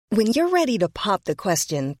When you're ready to pop the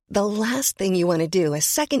question, the last thing you want to do is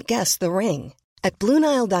second-guess the ring. At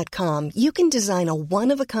BlueNile.com, you can design a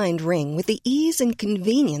one-of-a-kind ring with the ease and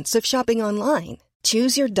convenience of shopping online.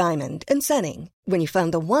 Choose your diamond and setting. When you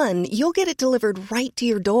find the one, you'll get it delivered right to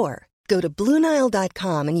your door. Go to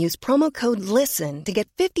BlueNile.com and use promo code LISTEN to get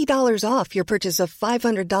 $50 off your purchase of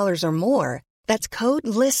 $500 or more. That's code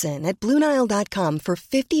LISTEN at BlueNile.com for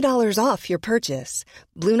 $50 off your purchase.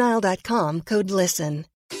 BlueNile.com, code LISTEN.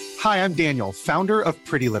 Hi, I'm Daniel, founder of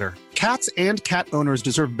Pretty Litter. Cats and cat owners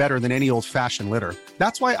deserve better than any old-fashioned litter.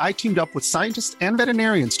 That's why I teamed up with scientists and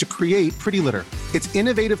veterinarians to create Pretty Litter. Its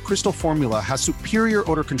innovative crystal formula has superior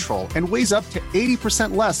odor control and weighs up to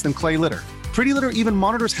 80% less than clay litter. Pretty Litter even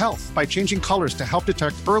monitors health by changing colors to help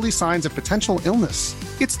detect early signs of potential illness.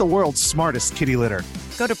 It's the world's smartest kitty litter.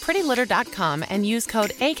 Go to prettylitter.com and use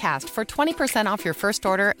code ACAST for 20% off your first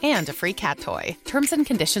order and a free cat toy. Terms and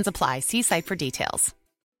conditions apply. See site for details.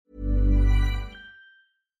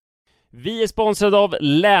 Vi är sponsrade av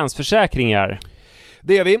Länsförsäkringar.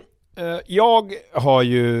 Det är vi. Jag har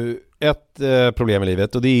ju ett problem i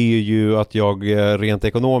livet, och det är ju att jag rent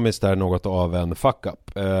ekonomiskt är något av en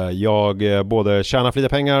fuck-up. Jag både tjänar för lite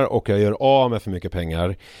pengar och jag gör av med för mycket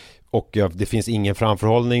pengar. Och det finns ingen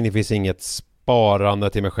framförhållning, det finns inget sparande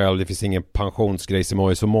till mig själv, det finns ingen pensionsgrej som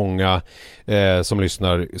är så många som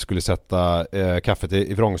lyssnar skulle sätta kaffet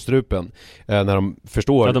i vrångstrupen när de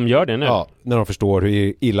förstår. Ja, de gör det nu. Ja, när de förstår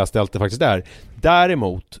hur illa ställt det faktiskt är.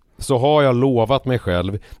 Däremot så har jag lovat mig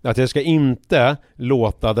själv att jag ska inte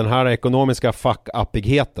låta den här ekonomiska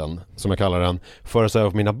fuck-uppigheten, som jag kallar den, föras över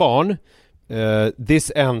på mina barn.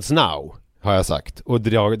 This ends now, har jag sagt. Och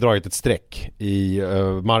dragit ett streck i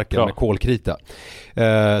marken med kolkrita.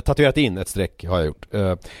 Tatuerat in ett streck har jag gjort.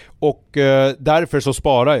 Och därför så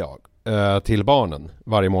sparar jag till barnen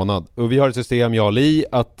varje månad. Och vi har ett system, jag och Li,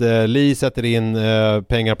 att Li sätter in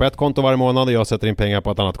pengar på ett konto varje månad och jag sätter in pengar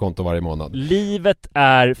på ett annat konto varje månad. Livet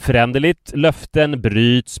är föränderligt, löften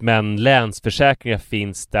bryts, men Länsförsäkringar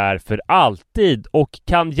finns där för alltid och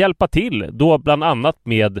kan hjälpa till, då bland annat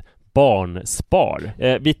med barnspar.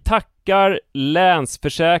 Vi tackar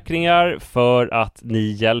Länsförsäkringar för att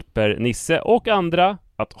ni hjälper Nisse och andra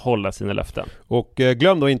att hålla sina löften. Och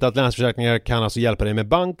glöm då inte att Länsförsäkringar kan alltså hjälpa dig med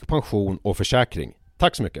bank, pension och försäkring.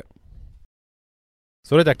 Tack så mycket.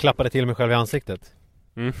 Så det där klappade till mig själv i ansiktet.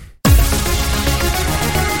 Mm.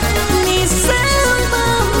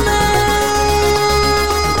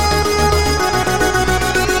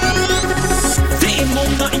 Det är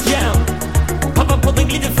måndag igen. Pappapodden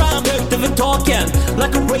glider fram högt över taken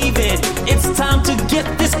like a raven. It's time to get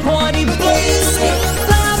this party blazing.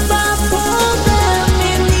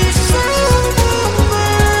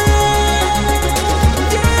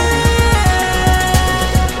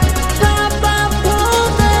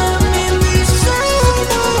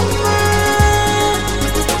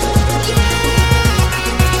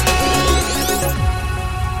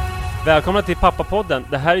 Välkomna till Pappapodden.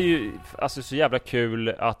 Det här är ju alltså så jävla kul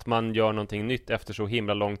att man gör någonting nytt efter så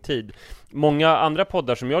himla lång tid. Många andra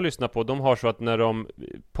poddar som jag lyssnar på, de har så att när de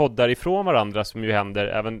poddar ifrån varandra, som ju händer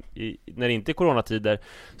även när det inte är coronatider,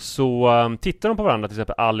 så tittar de på varandra. Till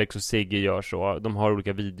exempel Alex och Sigge gör så. De har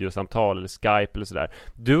olika videosamtal eller Skype eller sådär.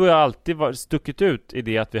 Du har alltid stuckit ut i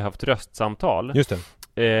det att vi har haft röstsamtal. Just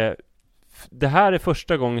det. Det här är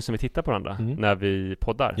första gången som vi tittar på varandra när vi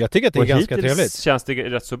poddar. Jag tycker att det är ganska trevligt. Känns det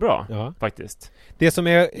rätt så bra, faktiskt. Det som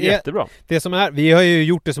är jättebra. Det som är, vi har ju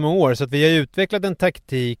gjort det så många år, så att vi har utvecklat en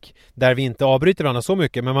taktik där vi inte avbryter varandra så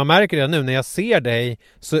mycket. Men man märker det nu, när jag ser dig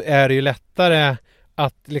så är det ju lättare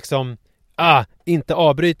att liksom inte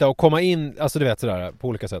avbryta och komma in, alltså du vet, sådär på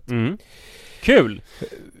olika sätt. Kul!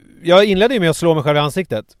 Jag inledde ju med att slå mig själv i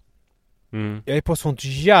ansiktet. Jag är på sånt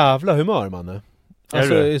jävla humör, man.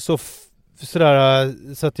 Alltså sådär,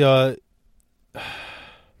 så att jag,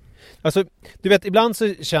 alltså du vet, ibland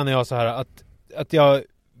så känner jag så här att jag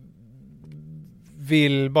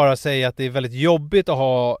vill bara säga att det är väldigt jobbigt att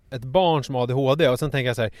ha ett barn som har ADHD, och sen tänker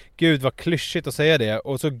jag så här: gud vad klyschigt att säga det,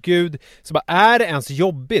 och så bara, är det ens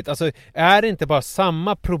jobbigt? Alltså är det inte bara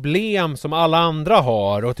samma problem som alla andra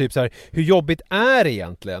har, och typ så här, hur jobbigt är det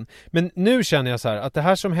egentligen? Men nu känner jag så här att det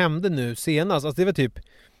här som hände nu senast, alltså det var typ,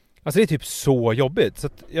 alltså det är typ så jobbigt. Så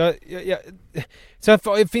att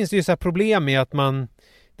sen finns det ju så här problem med att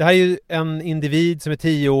det här är ju en individ som är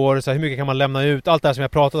 10 år, så här, hur mycket kan man lämna ut? Allt det här som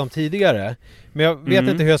jag pratat om tidigare. Men jag vet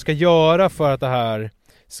inte hur jag ska göra för att det här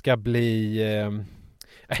ska bli...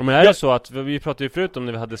 Men är det så att, vi pratade ju förut om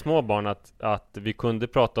när vi hade små barn, att vi kunde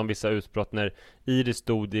prata om vissa utbrott när Iris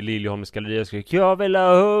stod i Liljeholmens galleria och skrek: jag vill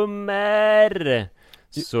ha hummer!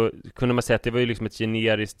 så kunde man säga att det var ju liksom ett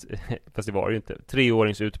generiskt, fast det var ju inte,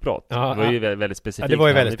 3-åringsutbrott. Det var ju väldigt specifikt. Ja, det var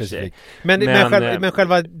ju väldigt specifikt. Men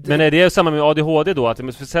själva... Men är det samma med ADHD då? Att,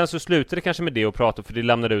 för sen så slutade det kanske med det att prata, för det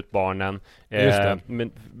lämnade ut barnen.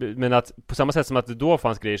 Men att på samma sätt som att det då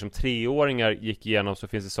fanns grejer som 3-åringar gick igenom, så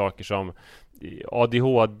finns det saker som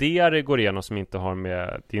ADHD går igenom som inte har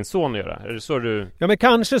med din son att göra. Är det så du... Ja, men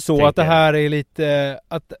kanske så tänker? Att det här är lite...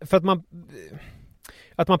 För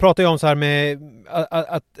att man pratar ju om så här med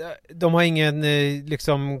att de har ingen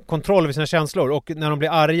liksom kontroll över sina känslor, och när de blir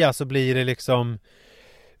arga så blir det liksom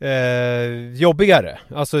jobbigare.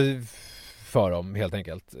 Alltså för dem helt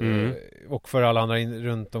enkelt. Och för alla andra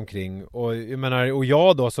runt omkring. Och jag menar, och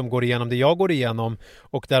jag då som går igenom det jag går igenom,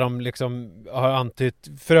 och där de liksom har antytt,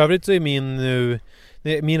 för övrigt så är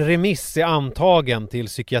min remiss är antagen till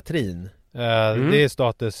psykiatrin. Det är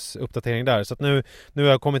statusuppdatering där. Så att nu har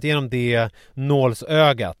jag kommit igenom det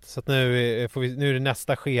nålsögat. Så att nu är det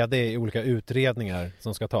nästa skede i olika utredningar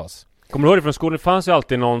som ska tas. Kommer du ihåg det från skolan? Det fanns ju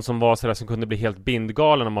alltid någon som var sådär, som kunde bli helt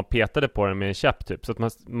bindgalen om man petade på den med en käpp typ. Så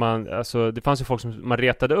att man alltså, det fanns ju folk som man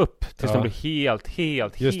retade upp tills de blev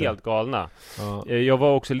helt galna. Ja. Jag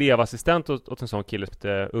var också elevassistent åt en sån kille som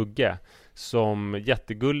hette Ugge, som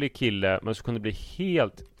jättegullig kille, men så kunde bli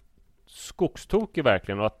helt skogstokig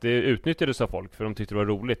verkligen, och att det utnyttjades av folk för de tyckte det var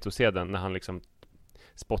roligt att se den när han liksom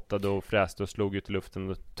spottade och fräste och slog ut i luften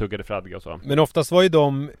och tuggade fradga och så. Men oftast var ju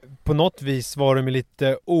de, på något vis var de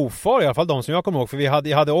lite ofarliga, i alla fall de som jag kommer ihåg, för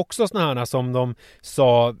jag hade också såna här som de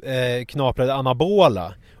sa knaprade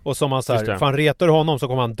anabola, och som man såhär, fan retar du honom så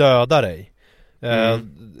kommer han döda dig.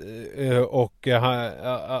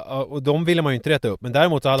 Och de ville man ju inte rätta upp. Men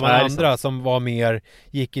däremot så hade man andra som var mer,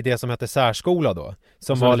 gick i det som hette särskola då,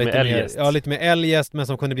 som var lite mer eljest, men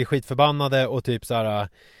som kunde bli skitförbannade och typ så här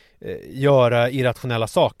göra irrationella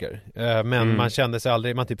saker. Men man kände sig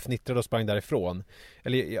aldrig, man typ fnittrade och sprang därifrån.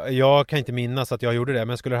 Eller jag kan inte minnas att jag gjorde det,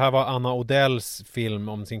 men skulle det här vara Anna Odells film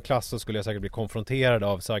om sin klass, så skulle jag säkert bli konfronterad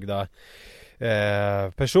av sagda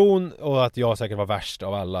person, och att jag säkert var värst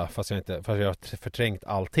av alla, fast jag har förträngt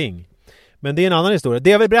allting. Men det är en annan historia. Det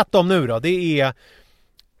jag vill berätta om nu då, det är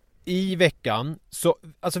i veckan så,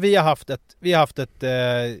 alltså vi har haft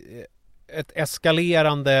ett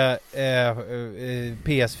eskalerande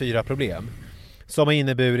PS4-problem som har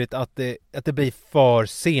inneburit att det blir för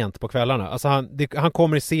sent på kvällarna. Alltså han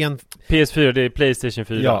kommer i sen... PS4, det är PlayStation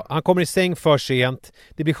 4. Ja, han kommer i säng för sent.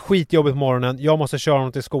 Det blir skitjobbigt på morgonen. Jag måste köra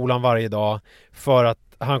honom till skolan varje dag för att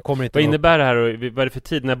han kommer inte... Vad innebär det här och vad är det för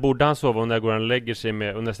tid? När borde han sova och när går han och lägger sig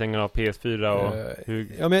med under stängen av PS4? Och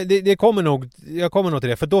Ja, men det kommer nog... Jag kommer nog till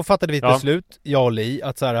det. För då fattade vi ett beslut, jag och Li,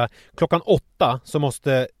 att så här, 8:00 så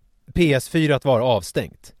måste PS4 att vara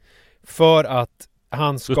avstängt. För att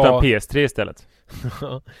han ska... Då tar PS3 istället.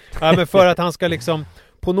 Ja, men för att han ska liksom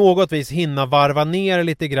på något vis hinna varva ner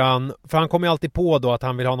lite grann. För han kommer ju alltid på då att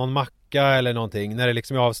han vill ha någon macka eller någonting när det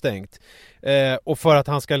liksom är avstängt. Och för att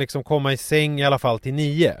han ska liksom komma i säng i alla fall till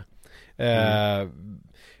 9.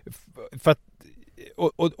 För att,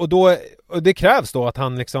 och det krävs då att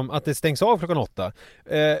han liksom, att det stängs av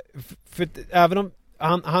 8:00. För även om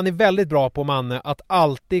han är väldigt bra på, Manne, att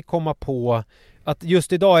alltid komma på att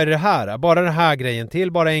just idag är det här, bara den här grejen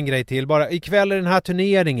till, bara en grej till, bara ikväll är den här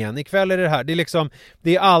turneringen, ikväll är det här. Det är liksom,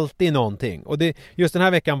 det är alltid någonting. Och just den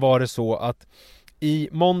här veckan var det så att i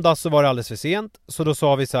måndag så var det alldeles för sent, så då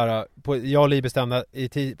sa vi så här, jag och Li bestämde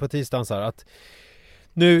på tisdagen så här, att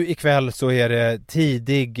nu ikväll så är det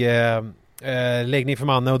tidig läggning för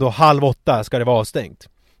Manne, och då 7:30 ska det vara avstängt.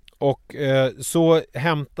 Och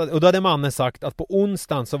och då hade Manne sagt att på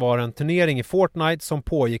onsdagen så var det en turnering i Fortnite som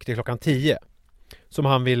pågick till 10:00 som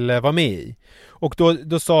han vill vara med i. Och då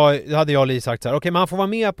hade jag och Li sagt så här: okej, men han får vara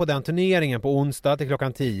med på den turneringen på onsdag till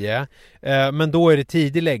 10:00, men då är det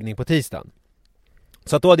tidig läggning på tisdagen.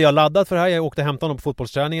 Så att då hade jag laddat för det här. Jag åkte och hämtade honom på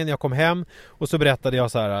fotbollsträningen. Jag kom hem och så berättade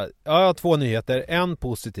jag så här: jag har 2 nyheter. En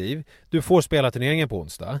positiv, du får spela turneringen på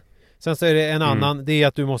onsdag. Sen så är det en annan, det är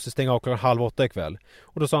att du måste stänga av 7:30 ikväll.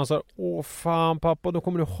 Och då sa han så här: åh fan pappa, då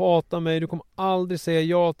kommer du hata mig, du kommer aldrig säga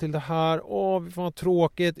ja till det här, vi får ha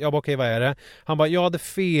tråkigt. Jag bara okej, vad är det? Han bara, jag hade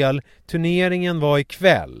fel, turneringen var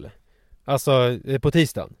ikväll. Alltså på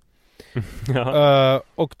tisdagen.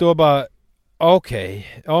 Och då bara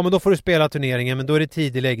okej, ja men då får du spela turneringen, men då är det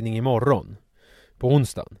tidig läggning imorgon på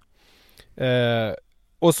onsdagen.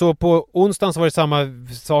 Och så på onsdagen så var det samma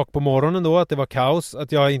sak på morgonen då, att det var kaos,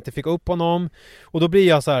 att jag inte fick upp honom. Och då blir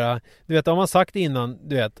jag så här, du vet, om man sagt innan,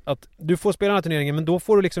 du vet, att du får spela den här turneringen, men då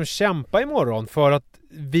får du liksom kämpa imorgon för att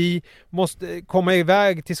vi måste komma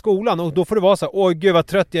iväg till skolan, och då får det vara så här: oj gud vad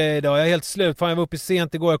trött jag är idag, jag är helt slut, fan jag var uppe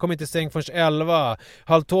sent igår, jag kom inte i säng förrän 11,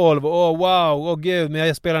 halv 12, wow, gud, men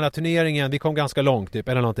jag spelar den här turneringen, vi kom ganska långt typ,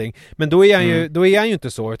 eller någonting. Men då är han ju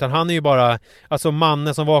inte så, utan han är ju bara, alltså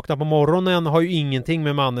Manne som vaknar på morgonen har ju ingenting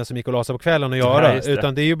med Manne som gick och la sig på kvällen att göra,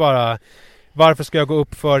 utan det är ju bara, varför ska jag gå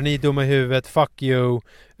upp för, ni dumma i huvudet, fuck you,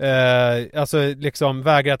 alltså liksom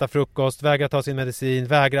vägrar äta frukost, vägrar ta sin medicin,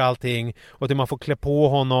 vägrar allting, och det man får klä på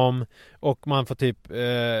honom, och man får typ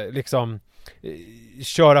liksom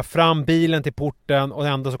köra fram bilen till porten, och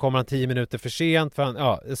ändå så kommer han 10 minuter för sent för han,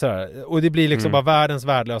 ja, sådär. Och det blir liksom bara världens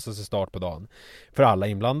värdelösaste start på dagen för alla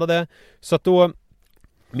inblandade. Så att då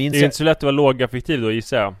det är inte så lätt att vara lågaffektiv då,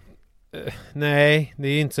 gissar jag. Nej, det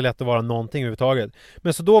är inte så lätt att vara någonting överhuvudtaget.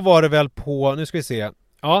 Men så då var det väl på, nu ska vi se.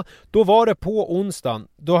 Ja, då var det på onsdagen.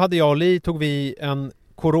 Då hade jag och Li, tog vi en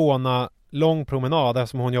corona lång promenad,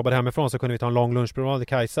 eftersom hon jobbade hemifrån så kunde vi ta en lång lunchpromenad till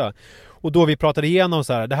Kajsa. Och då vi pratade igenom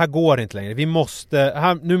så här: det här går inte längre.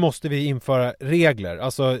 Nu måste vi införa regler,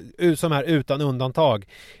 alltså som är utan undantag.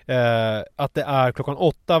 Att det är klockan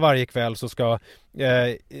 8 varje kväll så ska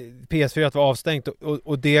PS4 vara avstängt,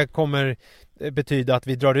 och det kommer betyda att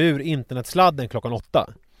vi drar ur internetsladden klockan 8.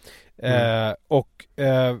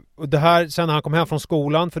 Och det här, sen när han kom hem från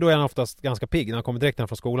skolan, för då är han oftast ganska pigg när han kommer direkt hem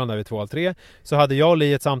från skolan där vid 2:30, så hade jag och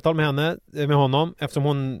Li ett samtal med honom, eftersom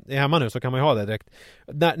hon är hemma nu så kan man ju ha det direkt,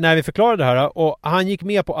 när vi förklarade det här, och han gick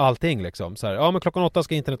med på allting liksom, så här, ja men klockan 8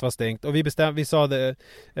 ska internet vara stängt, och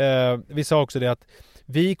vi sa också det att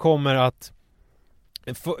vi kommer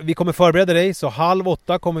förbereda dig, så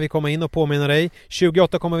 7:30 kommer vi komma in och påminna dig,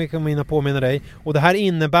 28 kommer vi komma in och påminna dig, och det här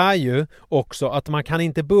innebär ju också att man kan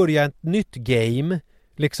inte börja ett nytt game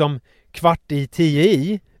liksom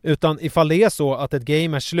 9:45, utan ifall det är så att ett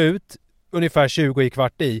game är slut ungefär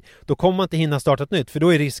 20:15, då kommer man inte hinna starta ett nytt, för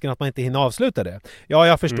då är risken att man inte hinner avsluta det. Ja,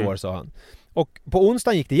 jag förstår, sa han. Och på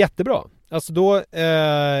onsdagen gick det jättebra. Alltså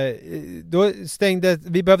då stängde,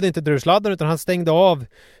 vi behövde inte dra ur sladden, utan han stängde av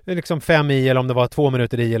liksom 5 i, eller om det var 2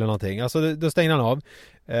 minuter i eller någonting. Alltså då stängde han av.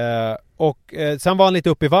 Sen var han lite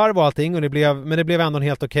upp i varv och allting, och det blev ändå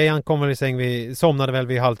helt okej. Han kom väl i säng, somnade väl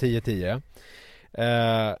vid 9:30.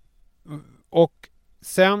 Och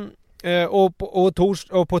sen och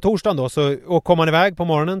på torsdagen då så kom han iväg på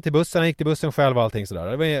morgonen till bussen. Han gick till bussen själv och allting sådär.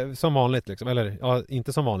 Det var som vanligt liksom. Eller ja,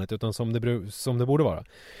 inte som vanligt, utan som det borde vara.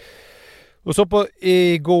 Och så på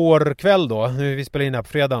igår kväll då, nu vi spelade in här på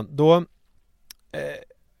fredagen, då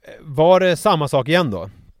var det samma sak igen då.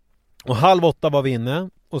 Och 7:30 var vi inne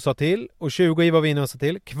och sa till, och 20 i var vi inne och sa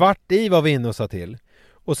till, 7:15 var vi inne och sa till,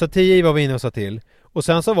 och så 10 i var vi inne och sa till. Och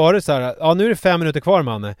sen så var det så här: ja nu är det 5 minuter kvar,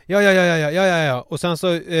 Manne. Ja. Och sen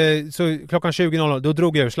så klockan 20:00 då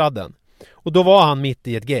drog jag ur sladden. Och då var han mitt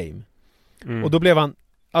i ett game. Och då blev han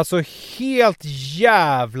alltså helt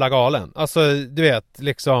jävla galen. Alltså du vet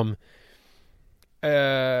liksom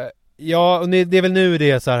ja, och det är väl nu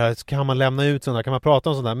det är så här, kan man lämna ut sådana, kan man prata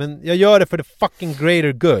om sådana, men jag gör det för the fucking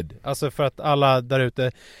greater good. Alltså för att alla där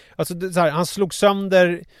ute, alltså så här, han slog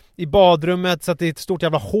sönder i badrummet så att det är ett stort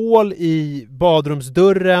jävla hål i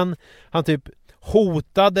badrumsdörren. Han typ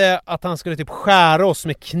hotade att han skulle typ skära oss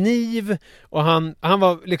med kniv, och han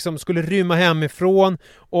var liksom skulle rymma hemifrån,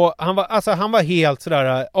 och han var helt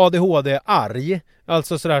sådär ADHD-arg,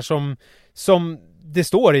 alltså sådär som det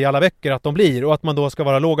står i alla veckor att de blir, och att man då ska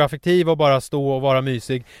vara lågaffektiv och bara stå och vara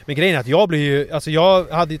mysig. Men grejen är att jag blir ju, alltså jag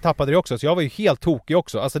hade ju tappat det också, så jag var ju helt tokig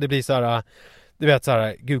också. Alltså det blir så här, du vet så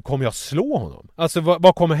här, gud, kommer jag slå honom? Alltså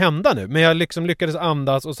vad kommer hända nu? Men jag liksom lyckades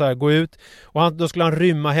andas och så här gå ut, och då skulle han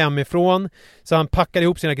rymma hemifrån, så han packade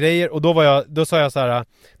ihop sina grejer, och då sa jag så här,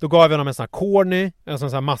 då gav jag honom en sån här corny, en sån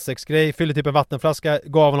här massex-grej, fyllde typ en vattenflaska,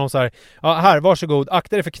 gav honom så här, ja här, varsågod,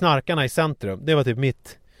 akta dig för knarkarna i centrum. Det var typ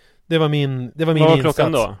det var min vad var insats.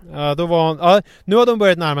 Klockan då? Ja, då var nu har de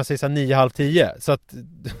börjat närma sig så 9:30, så att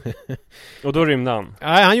och då rymde han?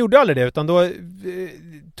 Nej, han gjorde aldrig det, utan då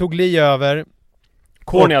tog Li över.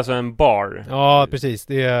 Corn är alltså en bar. Ja, precis.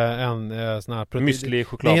 Det är en sån här müsli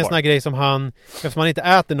chokladbar. Det är en sån här grej som han, eftersom han inte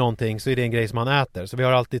äter någonting, så är det en grej som han äter. Så vi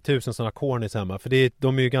har alltid 1000 såna cornis hemma, för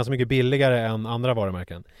de är ju ganska mycket billigare än andra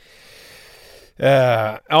varumärken.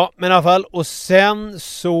 Ja, men i alla fall. Och sen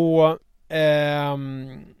så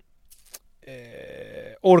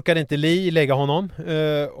orkade inte Li lägga honom.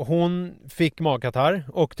 Hon fick magkatarr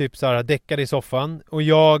och typ så här däckade i soffan, och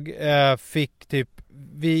jag fick typ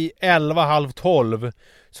vid 11:30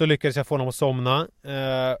 så lyckades jag få honom att somna,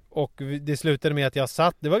 och det slutade med att jag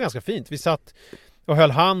satt, det var ganska fint, vi satt och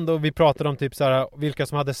höll hand, och vi pratade om typ så här vilka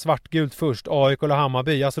som hade svartgult först, AIK eller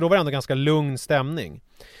Hammarby. Alltså då var det ändå ganska lugn stämning.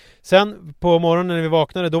 Sen på morgonen när vi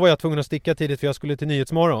vaknade, då var jag tvungen att sticka tidigt, för jag skulle till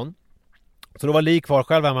Nyhetsmorgon. Så då var Li kvar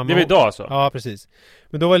själv hemma. Det var idag alltså? Ja, precis.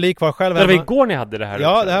 Men då var Li kvar själv hemma. Det var igår ni hade det här?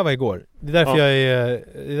 Ja, också. Det här var igår. Det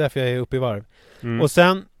är därför jag är uppe i varv. Och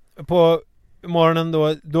sen på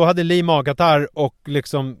morgonen då hade Li magkatarr och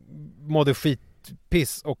liksom mådde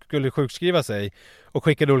skitpiss och skulle sjukskriva sig. Och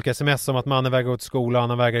skickade olika sms om att mannen vägrar gå till skolan,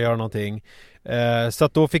 han vägrar göra någonting. Så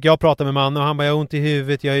att då fick jag prata med mannen och han bara, jag har ont i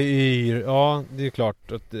huvudet, jag är yr. Ja, det är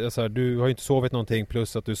klart att alltså, du har ju inte sovit någonting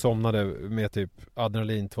plus att du somnade med typ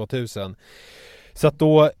adrenalin 2000. Så att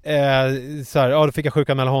då då fick jag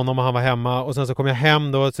sjukanmäla honom och han var hemma. Och sen så kom jag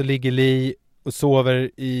hem då, så ligger Li och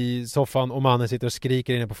sover i soffan och mannen sitter och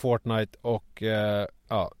skriker inne på Fortnite. Och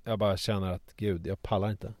jag bara känner att gud, jag pallar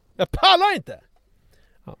inte.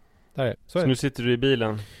 Där är. Så nu sitter du i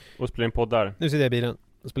bilen och spelar in poddar? Nu sitter jag i bilen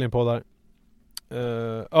och spelar in poddar.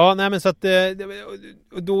 Men så att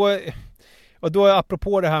och då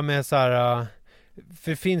apropå det här med så här,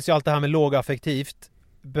 för det finns ju allt det här med lågaffektivt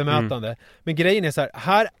bemötande. Men grejen är så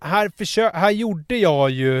här gjorde jag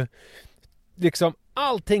ju liksom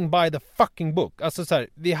allting by the fucking book. Alltså så här,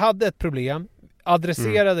 vi hade ett problem,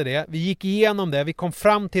 adresserade det, vi gick igenom det, vi kom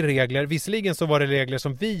fram till regler. Visserligen så var det regler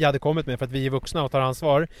som vi hade kommit med för att vi är vuxna och tar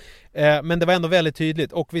ansvar, men det var ändå väldigt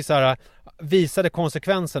tydligt och vi så här, visade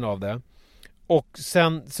konsekvensen av det. Och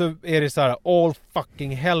sen så är det så här, all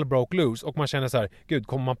fucking hell broke loose och man känner så här, gud,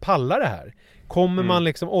 kommer man palla det här? Kommer man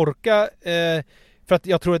liksom orka? För att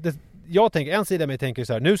jag tror att jag tänker, en sida av mig tänker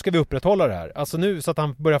så här, nu ska vi upprätthålla det här. Alltså nu så att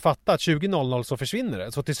han börjar fatta att 20.00 så försvinner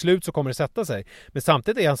det. Så till slut så kommer det sätta sig. Men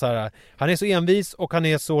samtidigt är han så här, han är så envis och han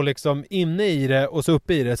är så liksom inne i det och så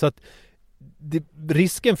uppe i det. Så att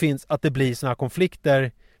risken finns att det blir såna här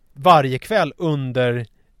konflikter varje kväll under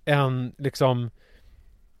en liksom,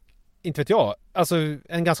 inte vet jag, alltså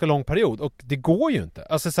en ganska lång period. Och det går ju inte.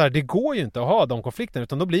 Alltså så här, det går ju inte att ha de konflikterna.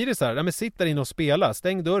 Utan då blir det så här, men sitt där inne och spela.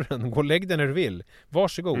 Stäng dörren, gå och lägg dig när du vill.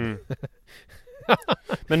 Varsågod.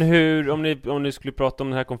 Men hur, om ni skulle prata om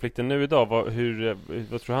den här konflikten nu idag,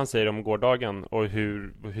 vad tror han säger om gårdagen? Och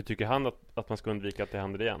hur tycker han att man ska undvika att det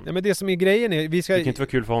händer igen? Ja, men det som är grejen är, det kan inte vara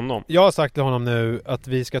kul för honom. Jag har sagt till honom nu att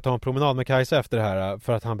vi ska ta en promenad med Kajsa efter det här.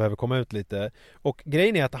 För att han behöver komma ut lite. Och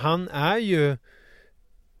grejen är att han är ju,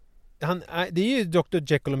 det är ju Dr.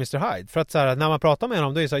 Jekyll och Mr. Hyde. För att så här, när man pratar med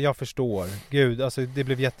honom, då är det så här, jag förstår. Gud, alltså det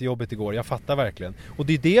blev jättejobbigt igår. Jag fattar verkligen. Och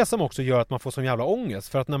det är det som också gör att man får sån jävla ångest.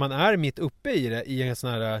 För att när man är mitt uppe i det, i en sån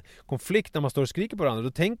här konflikt, när man står och skriker på varandra,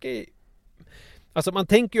 då tänker alltså man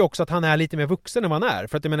tänker ju också att han är lite mer vuxen än vad han är.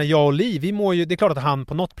 För att jag menar, jag och Li, vi mår ju, det är klart att han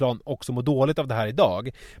på något plan också mår dåligt av det här idag.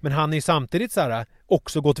 Men han är ju samtidigt så här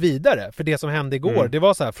också gått vidare. För det som hände igår, det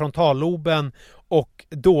var så här frontalloben och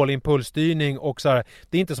dålig impulsstyrning och så här,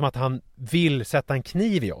 det är inte som att han vill sätta en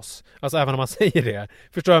kniv i oss. Alltså även om man säger det.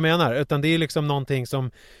 Förstår jag vad jag menar? Utan det är liksom någonting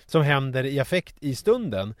som händer i affekt i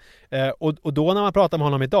stunden. Och då när man pratar med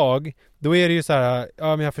honom idag, då är det ju så här,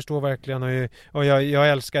 ja men jag förstår verkligen och jag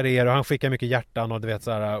älskar er och han skickar mycket hjärtan och du vet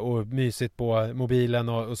så här, och mysigt på mobilen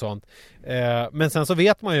och sånt. Men sen så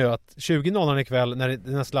vet man ju att 20.00 ikväll när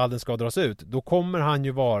den här sladden ska dras ut, då kommer han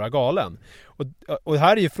ju vara galen. Och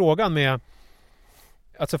här är ju frågan med,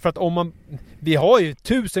 alltså för att vi har ju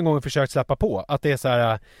 1000 gånger försökt släppa på att det är så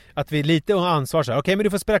här, att vi lite har ansvar så här, okej, men du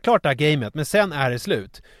får spela klart det här gamet, men sen är det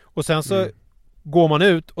slut. Och sen så går man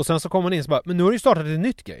ut och sen så kommer man in så bara, men nu har du startat ett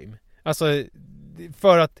nytt game. Alltså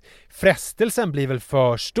för att frestelsen blir väl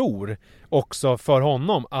för stor också för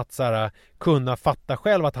honom att så här, kunna fatta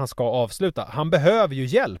själv att han ska avsluta. Han behöver ju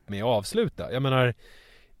hjälp med att avsluta. Jag menar,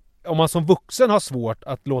 om man som vuxen har svårt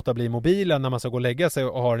att låta bli mobilen när man ska gå och lägga sig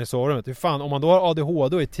och ha den i sovrummet. Hur fan, om man då har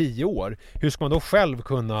ADHD i 10 år, hur ska man då själv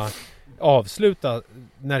kunna avsluta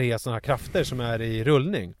när det är sådana här krafter som är i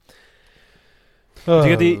rullning? Jag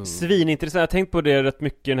tycker det är svinintressant. Jag har tänkt på det rätt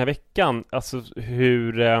mycket den här veckan. Alltså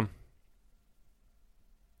hur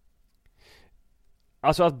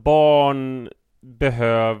alltså att barn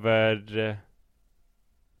behöver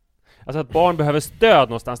stöd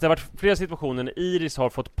någonstans. Det har varit flera situationer när Iris har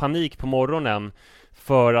fått panik på morgonen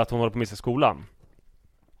för att hon håller på att missa skolan.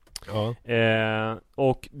 Ja.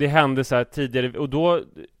 Och det hände så här tidigare, och då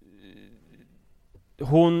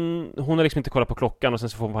hon har liksom inte kollat på klockan och sen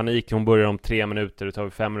så får hon panik. Hon börjar om 3 minuter, det tar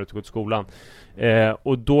 5 minuter att gå till skolan.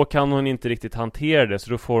 Och då kan hon inte riktigt hantera det, så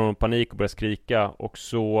då får hon panik och börjar skrika. Och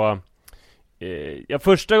så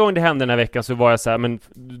första gången det hände den här veckan så var jag så här, men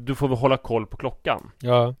du får väl hålla koll på klockan.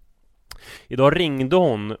 Ja. Idag ringde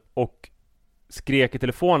hon och skrek i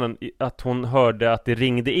telefonen att hon hörde att det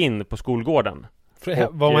ringde in på skolgården.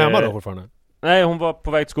 Var hon hemma då fortfarande? Nej, hon var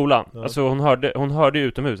på väg till skolan. Ja. Alltså hon hörde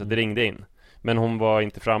utomhus att det ringde in. Men hon var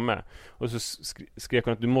inte framme. Och så skrek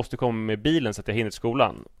hon att du måste komma med bilen så att jag hinner till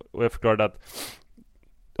skolan. Och jag förklarade att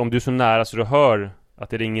om du är så nära så du hör att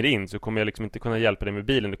det ringer in, så kommer jag liksom inte kunna hjälpa dig med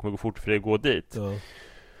bilen. Det kommer gå fort för dig att gå dit.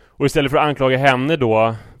 Och istället för att anklaga henne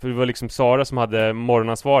då, för det var liksom Sara som hade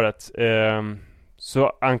morgonansvaret,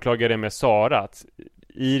 så anklagade jag med Sara att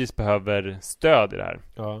Iris behöver stöd i det här.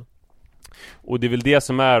 Och det är väl det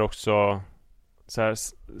som är också så här,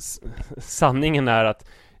 sanningen är att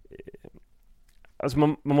alltså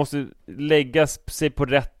man måste lägga sig på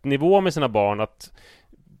rätt nivå med sina barn. Att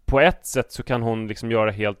på ett sätt så kan hon liksom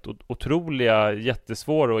göra helt otroliga,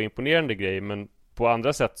 jättesvåra och imponerande grejer, men på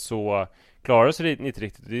andra sätt så klarar sig det inte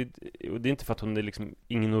riktigt. Det är inte för att hon är liksom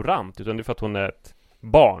ignorant, utan det är för att hon är ett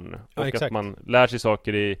barn. Och att man lär sig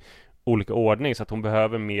saker i olika ordning, så att hon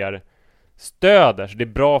behöver mer stöd där. Så det är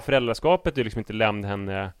bra föräldraskapet att liksom inte lämna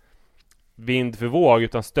henne vind för våg,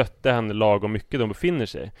 utan stötta henne lagom mycket de befinner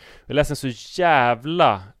sig. Jag läste en så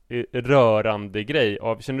jävla rörande grej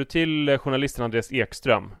av, känner du till journalisten Andreas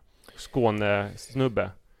Ekström, Skåne-snubbe?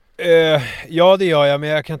 Ja, det gör jag, men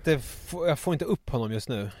jag får inte upp honom just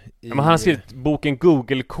nu. Men han har skrivit boken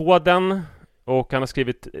Google-koden, och han har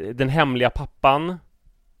skrivit Den hemliga pappan.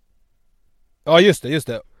 Ja, just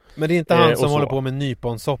det. Men det är inte han som håller på med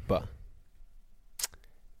nyponsoppa.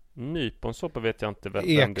 Nyponsoppa vet jag inte vem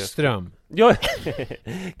Ekström. Ja,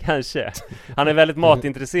 kanske. Han är väldigt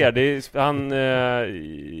matintresserad.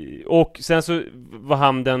 Och sen så var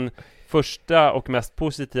han den första och mest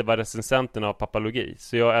positiva recensenten av Pappalogi.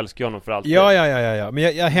 Så jag älskar honom för allt. Ja. Men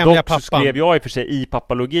jag hemliga pappan. Dock så skrev jag i och för sig i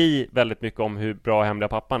Pappalogi väldigt mycket om hur bra hemliga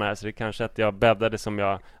pappan är. Så det kanske att jag bäddade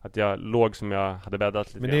att jag låg som jag hade bäddat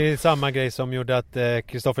lite. Men det är samma grej som gjorde att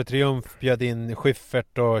Kristoffer Triumf bjöd in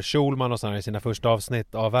Schyffert och Schulman och sådär i sina första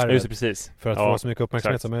avsnitt av Värvet. Just det, precis. För att få så mycket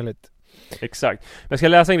uppmärksamhet som möjligt. Exakt. Men jag ska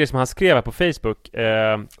läsa en grej som han skrev här på Facebook.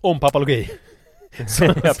 Om Pappalogi.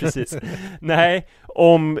 Ja, precis. Nej,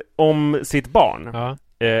 om sitt barn. Ja.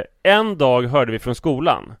 En dag hörde vi från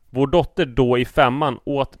skolan. Vår dotter då i 5:an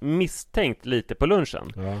åt misstänkt lite på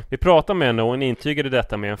lunchen. Vi pratade med henne och hon intygade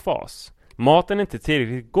detta med en fas. Maten är inte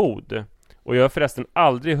tillräckligt god, och jag är förresten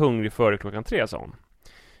aldrig hungrig före 3:00, sa hon.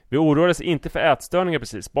 Vi oroades inte för ätstörningar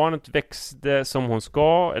precis. Barnet växte som hon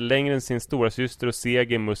ska, längre än sin stora syster och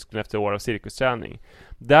seg i musklerna efter år av cirkusträning.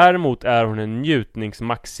 Däremot är hon en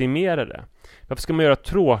njutningsmaximerare. Varför ska man göra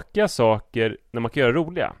tråkiga saker när man kan göra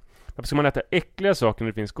roliga? Varför ska man äta äckliga saker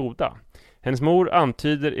när det finns goda? Hennes mor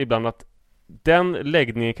antyder ibland att den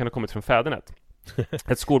läggningen kan ha kommit från fädernet.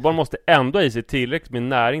 Ett skolbarn måste ändå ha i sig tillräckligt med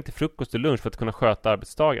näring till frukost och lunch för att kunna sköta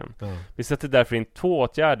arbetsdagen. Vi sätter därför in 2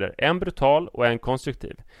 åtgärder, en brutal och en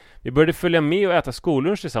konstruktiv. Vi började följa med och äta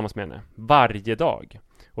skollunch tillsammans med henne varje dag.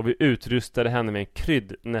 Och vi utrustade henne med en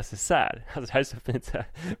kryddnecessär. Alltså det här är så fint, så här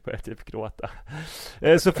börjar jag typ gråta.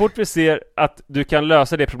 Så fort vi ser att du kan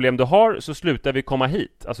lösa det problem du har, så slutar vi komma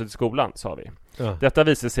hit, alltså till skolan, sa vi. Detta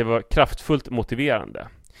visade sig vara kraftfullt motiverande.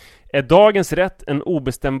 Är dagens rätt en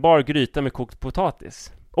obestämbar gryta med kokt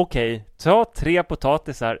potatis? Okej, ta 3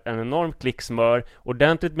 potatisar, en enorm klick smör,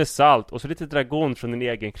 ordentligt med salt och så lite dragon från din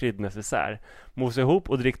egen kryddnecessär. Mosa ihop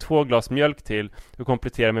och drick 2 glas mjölk till och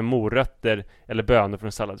komplettera med morötter eller bönor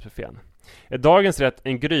från salladsbuffén. Är dagens rätt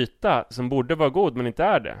en gryta som borde vara god men inte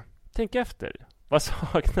är det? Tänk efter. Vad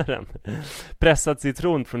saknar den? Pressad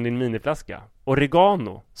citron från din miniflaska.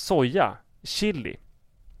 Oregano, soja, chili.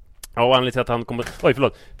 Ja, och anledningen till att han kommer... Oj,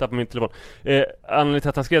 förlåt, tappade min telefon. Anledningen till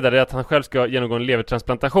att han skrev där är att han själv ska genomgå en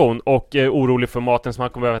levertransplantation och är orolig för maten som han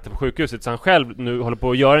kommer att äta på sjukhuset. Så han själv nu håller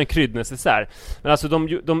på att göra en kryddnecessär. Men alltså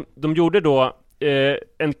de gjorde då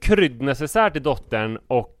en kryddnecessär till dottern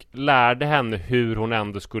och lärde henne hur hon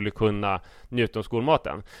ändå skulle kunna njuta av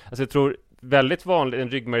skolmaten. Alltså jag tror väldigt vanligt, en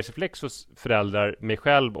ryggmärgsreflex hos föräldrar, mig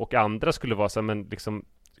själv och andra skulle vara så här, men liksom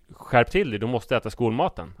skärp till dig, du måste äta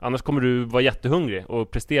skolmaten. Annars kommer du vara jättehungrig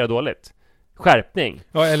och prestera dåligt. Skärpning.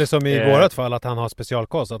 Ja, eller som i vårat fall att han har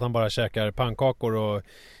specialkost, att han bara käkar pannkakor och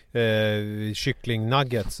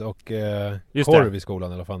kycklingnuggets och korv i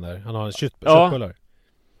skolan eller vad fan det är. Han har köttbullar.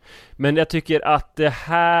 Men jag tycker att det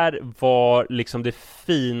här var liksom det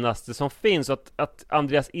finaste som finns. Att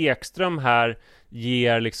Andreas Ekström här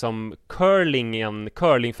ger liksom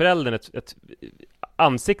curlingföräldern ett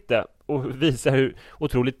ansikte och visar hur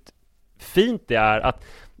otroligt fint det är. Att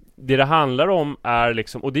det handlar om är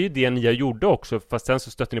liksom, och det är ju det ni gjorde också, fast sen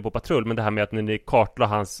så stötte ni på patrull, men det här med att ni kartlade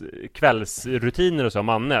hans kvällsrutiner och så,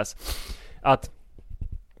 Mannes,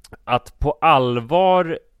 att på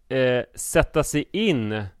allvar sätta sig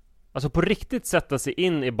in, alltså på riktigt sätta sig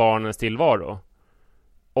in i barnens tillvaro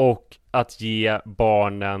och att ge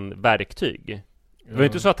barnen verktyg. Det var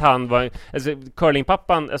inte så att han var, alltså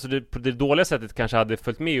curlingpappan, alltså på det dåliga sättet kanske hade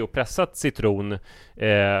följt med och pressat citron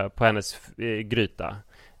på hennes gryta.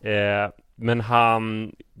 Men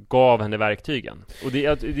han gav henne verktygen. Och det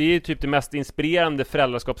är typ det mest inspirerande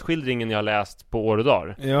föräldraskapsskildringen jag har läst på år och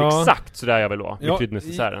dagar. Ja. Exakt så där jag vill vara med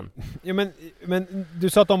kryddnecessären. Ja, men du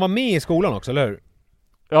sa att de var med i skolan också, eller hur?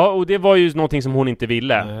 Ja, och det var ju någonting som hon inte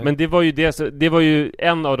ville. Nej. Men det var ju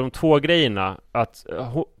en av de 2 grejerna. Att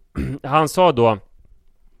han sa då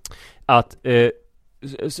att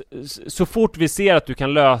så fort vi ser att du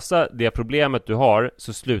kan lösa det problemet du har,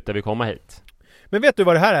 så slutar vi komma hit. Men vet du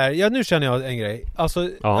vad det här är? Ja, nu känner jag en grej. Alltså,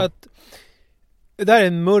 att det här är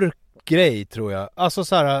en mörk grej, tror jag. Alltså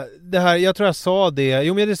så här, det här, jag tror jag sa det.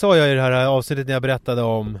 Jo, men det sa jag i det här avsnittet när jag berättade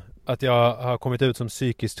om att jag har kommit ut som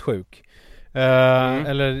psykiskt sjuk.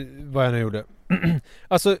 Eller vad jag nu gjorde.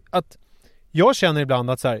 Alltså att jag känner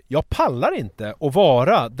ibland att så här, jag pallar inte att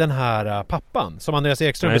vara den här pappan som Andreas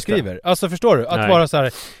Ekström beskriver. Alltså förstår du? Att vara så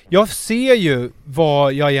här, jag ser ju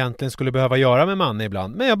vad jag egentligen skulle behöva göra med Manne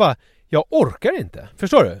ibland, men jag orkar inte.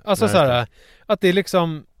 Förstår du? Alltså så här, att det är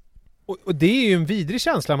liksom, och det är ju en vidrig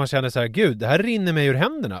känsla. Man känner så här, gud, det här rinner mig ur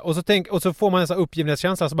händerna. Och så får man en sån här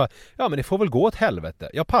uppgivenhetskänsla, så bara, ja men det får väl gå åt helvete.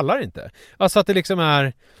 Jag pallar inte. Alltså att det liksom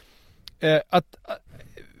är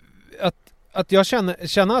att jag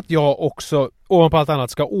känner att jag också ovanpå allt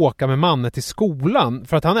annat ska åka med Manne till skolan,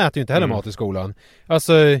 för att han äter ju inte heller mat i skolan.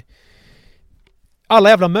 Alltså alla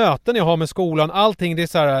jävla möten jag har med skolan, allting, det är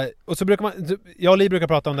så här, och så brukar jag och Li brukar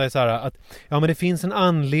prata om det så här, att ja men det finns en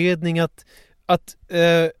anledning att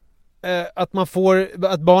man får,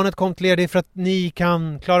 att barnet kom till er, det är för att ni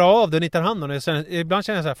kan klara av det och ni tar hand om det. Sen, ibland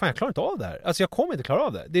känner jag så här, fan jag klarar inte av det här. Alltså jag kommer inte klara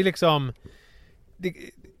av det. Det är liksom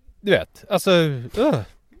du vet, alltså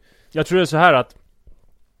Jag tror det är så här att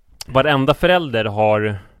varenda förälder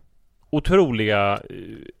har otroliga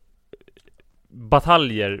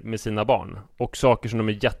bataljer med sina barn. Och saker som de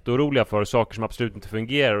är jätteoroliga för, och saker som absolut inte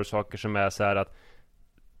fungerar, och saker som är så här att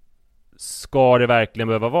ska det verkligen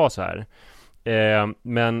behöva vara så här?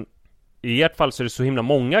 Men i ert fall så är det så himla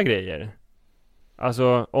många grejer.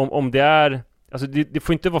 Alltså om det är, alltså det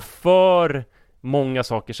får inte vara för många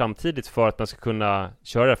saker samtidigt för att man ska kunna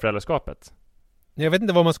köra det här föräldraskapet. Jag vet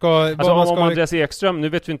inte vad man ska... Alltså om Andreas Ekström, nu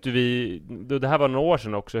vet vi inte det här var några år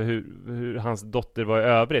sedan också, hur hans dotter var i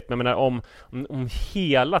övrigt. Men jag menar, om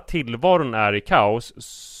hela tillvaron är i kaos,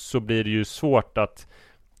 så blir det ju svårt att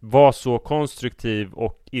vara så konstruktiv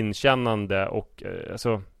och inkännande. Och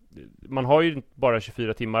alltså, man har ju bara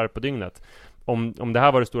 24 timmar på dygnet. Om det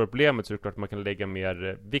här var det stora problemet, så är det klart att man kan lägga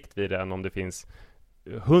mer vikt vid det än om det finns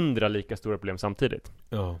 100 lika stora problem samtidigt.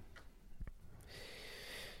 Ja.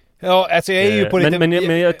 Ja, alltså jag är ju på lite... Men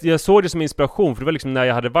jag såg det som inspiration, för det var liksom när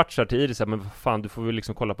jag hade varit så här till Iris, men vad fan, du får väl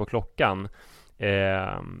liksom kolla på klockan.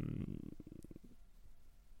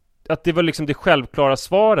 Att det var liksom det självklara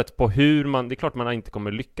svaret på hur man, det är klart man inte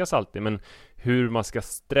kommer lyckas alltid, men hur man ska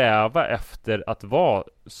sträva efter att vara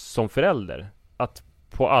som förälder. Att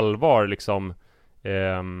på allvar liksom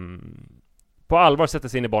på allvar sätta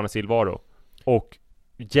sig in i barnets tillvaro och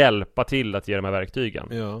hjälpa till att ge de här verktygen.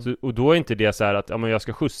 Ja. Så, och då är inte det så här att ja, men jag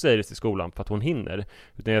ska skjutsa Iris till skolan för att hon hinner,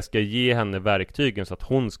 utan jag ska ge henne verktygen så att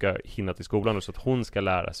hon ska hinna till skolan, och så att hon ska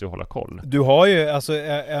lära sig att hålla koll. Du har ju, alltså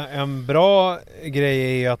en bra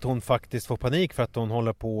grej är att hon faktiskt får panik för att hon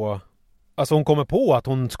håller på, alltså hon kommer på att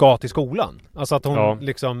hon ska till skolan. Alltså att hon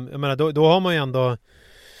liksom, jag menar, då har man ju ändå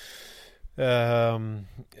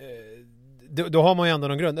då har man ju ändå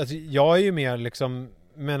någon grund. Alltså, jag är ju mer liksom,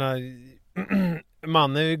 menar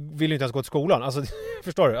Manne vill ju inte ens gå till skolan. Alltså,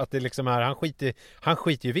 förstår du? Att det liksom är, han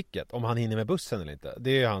skiter ju vilket, om han hinner med bussen eller inte.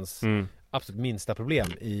 Det är ju hans absolut minsta problem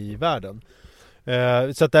i världen.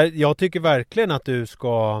 Så att jag tycker verkligen att du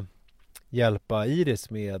ska hjälpa Iris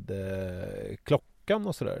med klockan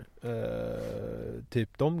och sådär.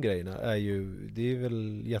 Typ de grejerna är ju, det är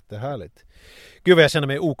väl jättehärligt. Gud vad jag känner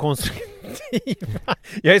mig okonstruktiv.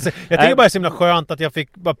 Jag tycker bara det är så himla skönt att jag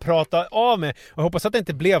fick bara prata av mig. Och hoppas att det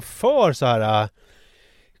inte blev för så här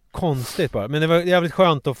konstigt bara. Men det var jävligt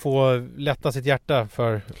skönt att få lätta sitt hjärta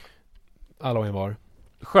för alla och en var.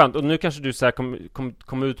 Skönt, och nu kanske du så här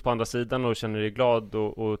kom ut på andra sidan och känner dig glad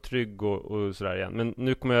och trygg och sådär igen. Men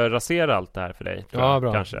nu kommer jag rasera allt det här för dig. Ja,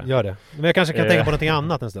 bra. Kanske. Gör det. Men jag kanske kan tänka på någonting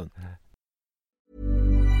annat en stund.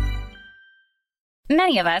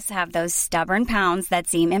 Many of us have those stubborn pounds that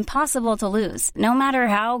seem impossible to lose, no matter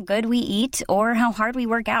how good we eat or how hard we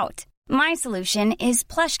work out. My solution is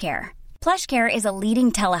PlushCare. PlushCare is a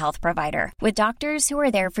leading telehealth provider with doctors who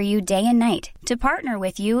are there for you day and night to partner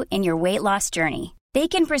with you in your weight loss journey. They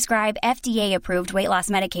can prescribe FDA-approved weight loss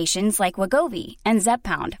medications like Wegovy and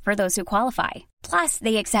Zepbound for those who qualify. Plus,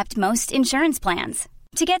 they accept most insurance plans.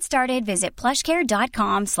 To get started, visit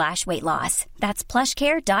plushcare.com/weightloss. That's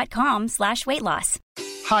plushcare.com/weightloss.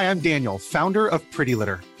 Hi, I'm Daniel, founder of Pretty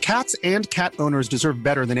Litter. Cats and cat owners deserve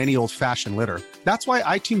better than any old-fashioned litter. That's why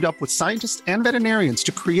I teamed up with scientists and veterinarians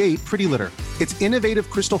to create Pretty Litter. Its innovative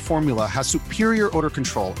crystal formula has superior odor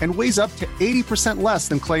control and weighs up to 80% less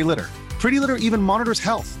than clay litter. Pretty Litter even monitors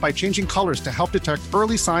health by changing colors to help detect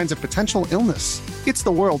early signs of potential illness. It's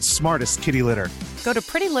the world's smartest kitty litter. Go to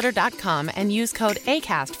prettylitter.com and use code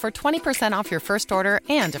ACAST for 20% off your first order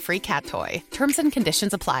and a free cat toy. Terms and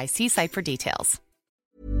conditions apply. See site for details.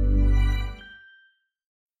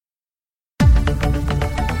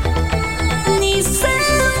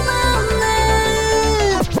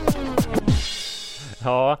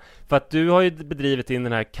 Ja, för att du har ju bedrivit in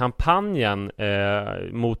den här kampanjen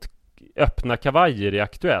mot öppna kavajer i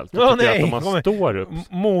Aktuellt. Nej, att om man står upp.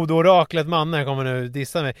 Modoraklet mannen kommer nu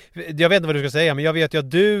dissa mig. Jag vet inte vad du ska säga, men jag vet ju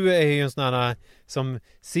att du är ju en sån här som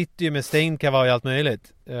sitter ju med stängd kavaj och allt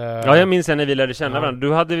möjligt. Ja, jag minns när vi lärde känna varandra.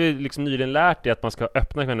 Du hade ju liksom nyligen lärt dig att man ska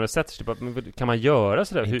öppna kavajer och sätter sig. Men kan man göra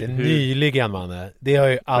sådär? Inte nyligen, mannen. Det har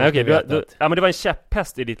ju alltid vetat. Ja, men det var en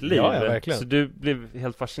käpphäst i ditt liv. Ja, verkligen. Så du blev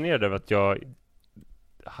helt fascinerad över att jag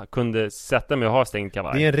kunde sätta mig och ha stängd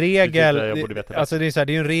kavaj. Det är en regel, alltså det är så här,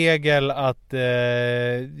 det är en regel att det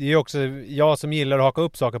är också jag som gillar att haka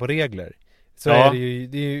upp saker på regler. Så är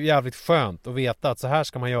det är ju jävligt skönt att veta att så här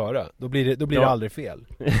ska man göra. Då blir det aldrig fel.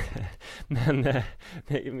 Men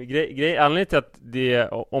anledningen till att det,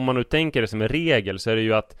 om man nu tänker det som en regel, så är det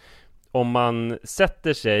ju att om man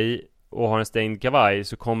sätter sig och har en stängd kavaj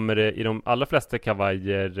så kommer det i de allra flesta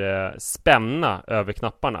kavajer spänna över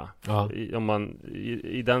knapparna.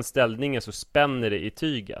 I den ställningen så spänner det i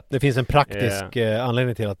tyget. Det finns en praktisk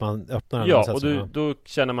anledning till att man öppnar den. Ja, och då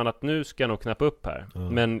känner man att nu ska jag nog knappa upp här.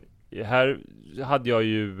 Men här hade jag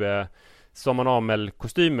ju Sommar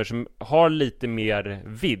Amel-kostymer som har lite mer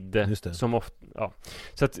vidd. Som ofta,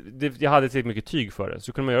 så att jag hade tillräckligt mycket tyg för det.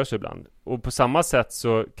 Så kunde man göra så ibland. Och på samma sätt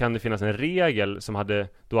så kan det finnas en regel som hade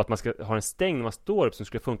då att man ska ha en stäng när man står upp som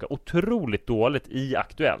skulle funka otroligt dåligt i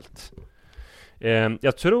Aktuellt.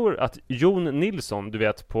 Jag tror att Jon Nilsson, du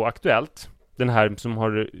vet, på Aktuellt, den här som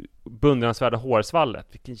har beundransvärda hårsvallet.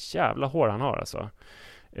 Vilken jävla hår han har alltså.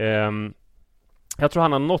 Jag tror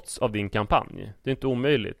han har nåtts av din kampanj. Det är inte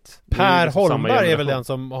omöjligt. Per Holmberg är väl den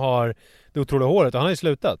som har det otroliga håret, och han har ju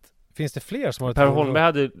slutat. Finns det fler som har Per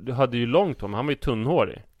Holmberg hade ju långt hår, men han var ju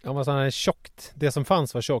tunnhårig. Ja, men han är tjockt. Det som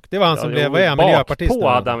fanns var tjockt. Det var han som blev miljöpartist. På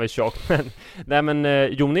hade han väl tjockt. Men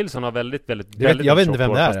Jon Nilsson har väldigt jag vet inte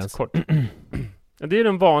vem det är ens. Det är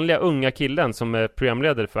den vanliga unga killen som är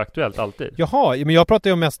programledare för Aktuellt alltid. Jaha, men jag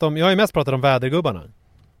har ju mest pratat om vädergubbarna.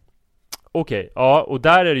 Okej, ja, och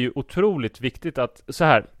där är det ju otroligt viktigt att, så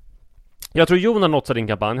här, jag tror Jon har nåtts av din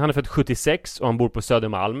kampanj. Han är född 76 och han bor på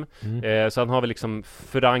Södermalm. Så han har väl liksom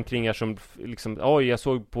förankringar som liksom, jag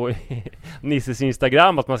såg på Nisses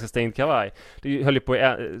Instagram att man ska stänga kavaj. Det höll ju på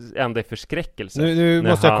ända i förskräckelse. Nu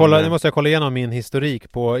måste jag kolla igenom min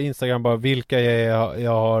historik på Instagram, bara vilka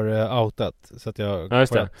jag har outat, så att jag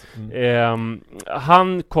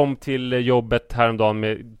han kom till jobbet häromdagen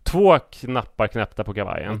med 2 knappar knäppta på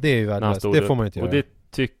kavajen. Det är ju värdelöst. Det får man inte göra. Och det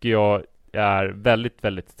tycker jag är väldigt,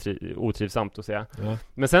 väldigt otrivsamt att säga.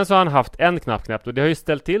 Men sen så har han haft en knapp knäppt, och det har ju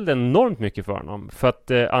ställt till det enormt mycket för honom. För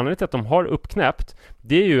att anledningen till att de har uppknäppt,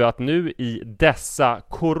 det är ju att nu i dessa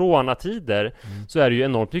coronatider så är det ju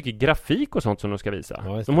enormt mycket grafik och sånt som de ska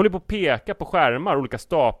visa. De håller på att peka på skärmar, olika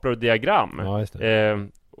staplar och diagram.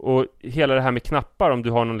 Och hela det här med knappar, om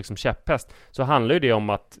du har någon liksom käpphäst, så handlar ju det om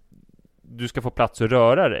att du ska få plats att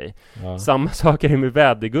röra dig. Samma sak är det med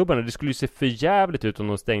vädergubbarna. Det skulle ju se för jävligt ut om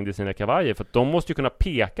de stängde sina kavajer, för att de måste ju kunna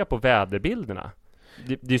peka på väderbilderna.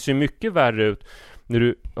 Det ser mycket värre ut när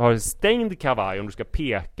du har stängd kavaj, om du ska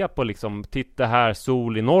peka på liksom, titta här,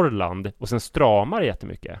 sol i Norrland, och sen stramar det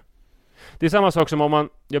jättemycket. Det är samma sak som om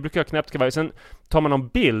jag brukar ha knäppt kavaj, sen tar man någon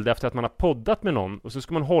bild efter att man har poddat med någon, och så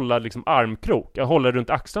ska man hålla liksom armkrok, jag håller runt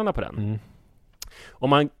axlarna på den. Om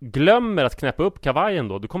man glömmer att knäppa upp kavajen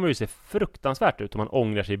då kommer det ju se fruktansvärt ut, om man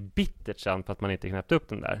ångrar sig bittert sen för att man inte knäppt upp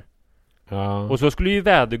den där. Och så skulle ju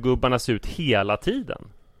vädergubbarna se ut hela tiden.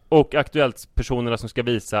 Och Aktuellt personerna som ska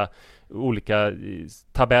visa olika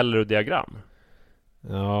tabeller och diagram.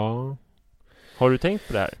 Har du tänkt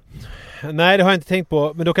på det här? Nej, det har jag inte tänkt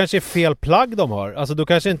på. Men då kanske det är fel plagg de har. Alltså då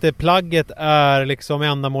kanske inte plagget är liksom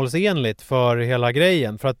ändamålsenligt för hela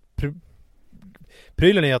grejen. För att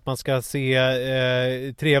prylen är att man ska se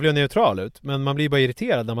trevlig och neutral ut. Men man blir bara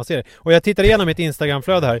irriterad när man ser det. Och jag tittar igenom mitt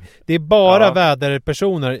Instagramflöde här. Det är bara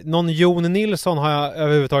väderpersoner. Någon Jon Nilsson har jag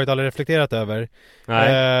överhuvudtaget aldrig reflekterat över.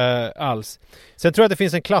 Alls. Sen tror jag att det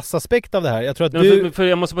finns en klassaspekt av det här. Jag tror att för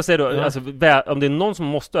jag måste bara säga då, alltså, om det är någon som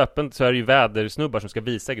måste öppet så är det ju vädersnubbar som ska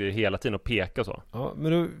visa grejer hela tiden och peka och så. Ja,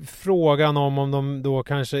 men då frågan om de då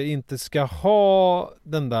kanske inte ska ha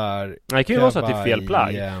den där. Nej, det kan ju vara så att det är fel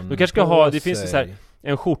plagg. Du kanske ska ha, det finns så här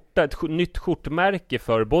en skjorta, ett nytt skjortmärke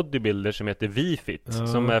för bodybuilder som heter V-Fit,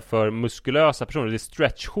 som är för muskulösa personer. Det är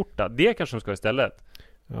stretchskjorta. Det kanske de ska istället.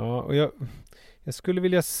 Ja, och jag skulle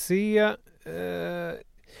vilja se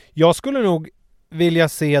jag skulle nog vilja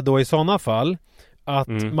se då i sådana fall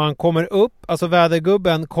att man kommer upp, alltså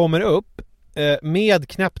vädergubben kommer upp med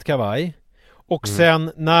knäppt kavaj och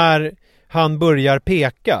sen när han börjar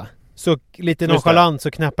peka så lite nonchalant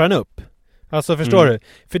så knäpper han upp. Alltså förstår du?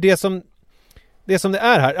 För det som det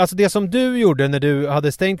är här, alltså det som du gjorde när du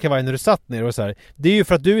hade stängt kavaj när du satt ner och så här, det är ju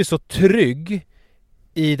för att du är så trygg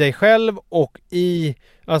i dig själv och i,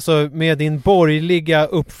 alltså med din borgerliga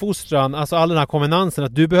uppfostran, alltså all den här konvenansen,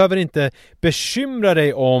 att du behöver inte bekymra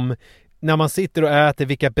dig om när man sitter och äter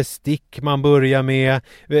vilka bestick man börjar med,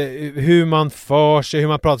 hur man för sig, hur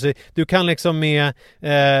man pratar sig. Du kan liksom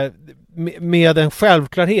med en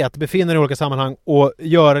självklarhet befinna dig i olika sammanhang och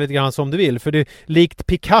göra lite grann som du vill. För det, likt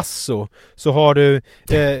Picasso så har du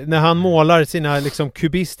när han målar sina liksom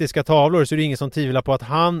kubistiska tavlor så är det ingen som tvivlar på att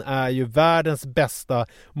han är ju världens bästa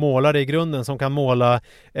målare i grunden, som kan måla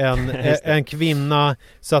en kvinna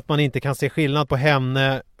så att man inte kan se skillnad på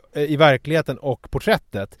henne i verkligheten och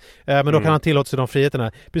porträttet. Men då kan han tillåta sig de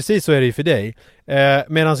friheterna. Precis så är det ju för dig.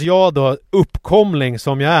 Medan jag då, uppkomling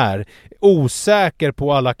som jag är, osäker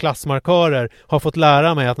på alla klassmarkörer, har fått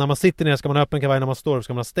lära mig att när man sitter ner ska man ha öppen kavaj, när man står upp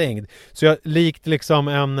ska man ha stängd. Så jag likt liksom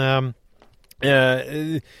en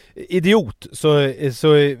idiot så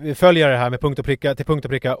följer jag det här med punkt och pricka till punkt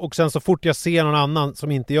och pricka, och sen så fort jag ser någon annan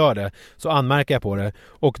som inte gör det så anmärker jag på det,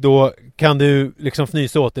 och då kan du liksom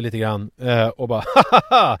fnysa åt det lite grann och bara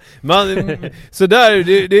så där,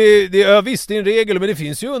 det är visst, det är en regel, men det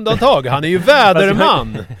finns ju undantag. Han är ju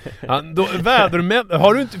väderman.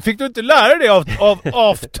 Fick du inte lära dig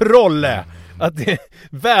av Trolle att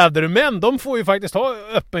vädermän, de får ju faktiskt ha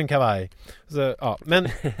öppen kavaj. Så, ja, men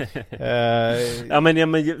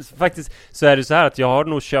men faktiskt så är det så här att jag har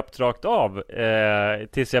nog köpt rakt av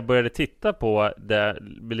tills jag började titta på det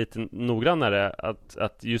lite noggrannare,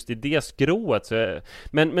 att just i det skrået så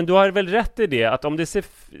men du har väl rätt i det, att om det ser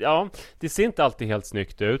det ser inte alltid helt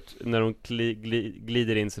snyggt ut när de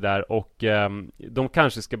glider in så där, och de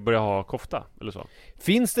kanske ska börja ha kofta eller så.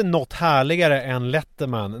 Finns det något härligare än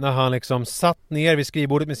Letterman när han liksom satt ner vid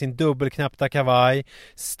skrivbordet med sin dubbelknäppta kavaj,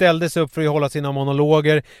 ställde sig upp för att hålla sina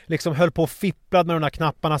monologer, liksom höll på och fipplade med de här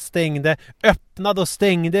knapparna, stängde, öppnade och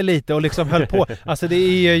stängde lite och liksom höll på. Alltså det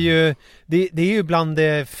är ju bland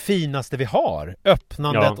det finaste vi har,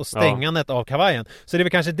 öppnandet och stängandet av kavajen. Så det är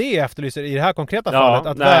väl kanske det jag efterlyser i det här konkreta fallet,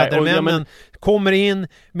 att vädermännen kommer in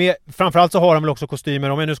med, framförallt så har de väl också kostymer,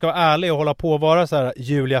 om jag nu ska vara ärlig och hålla på att vara så här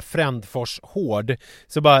Julia Frändfors hård,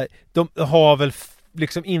 så bara, de har väl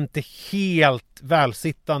liksom inte helt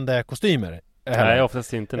välsittande kostymer. Nej,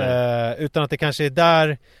 oftast inte. Utan att det kanske är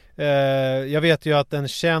där, jag vet ju att en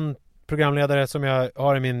känd programledare som jag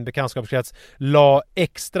har i min bekantskapskrets la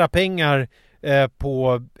extra pengar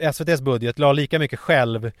på SVT:s budget, la lika mycket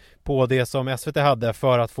själv på det som SVT hade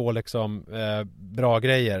för att få liksom bra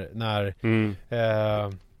grejer när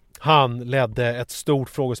han ledde ett stort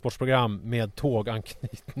frågesportsprogram med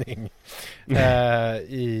tåganknytning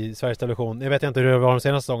i Sveriges Television. Jag vet inte hur det var de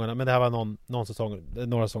senaste säsongerna, men det här var någon säsong,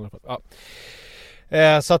 några säsonger. Ja.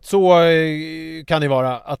 Så att så kan det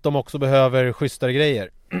vara att de också behöver schysstare grejer.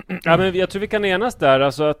 Ja, men jag tror vi kan enas där,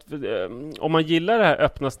 alltså att om man gillar det här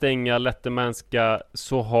öppna, stänga, lättemänska,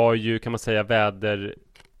 så har ju, kan man säga,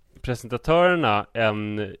 väderpresentatörerna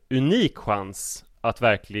en unik chans att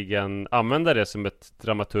verkligen använda det som ett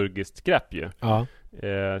dramaturgiskt grepp ju. Ja.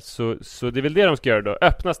 Så det är väl det de ska göra då.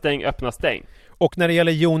 Öppna, stäng, öppna, stäng. Och när det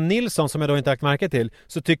gäller Jon Nilsson, som jag då inte har lagt märke till,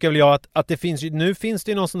 så tycker väl jag att det finns, nu finns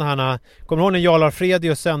det ju någon sån här, kommer du ihåg när Jarl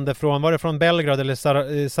Alfredius sände från Belgrad eller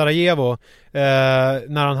Sarajevo,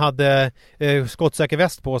 när han hade skottsäker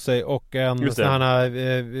väst på sig och en sån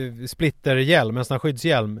här splitterhjälm, en sån här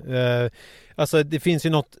skyddshjälm. Alltså det finns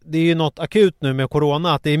ju det är ju något akut nu med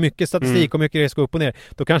corona, att det är mycket statistik och mycket grejer ska upp och ner.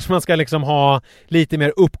 Då kanske man ska liksom ha lite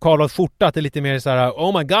mer uppkavlad skjorta, att det är lite mer så här: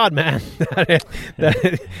 oh my god man,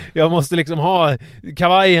 jag måste liksom ha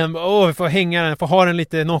kavajen, får hänga den, får ha den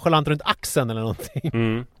lite nonchalant runt axeln eller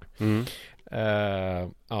någonting.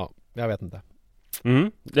 Ja, jag vet inte.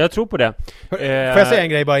 Jag tror på det. Får jag säga en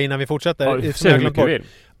grej bara innan vi fortsätter? Ja, säg hur mycket du vill.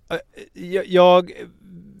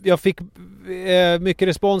 Jag fick mycket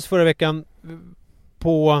respons förra veckan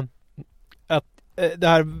på att det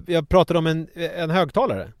här, jag pratade om en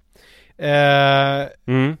högtalare.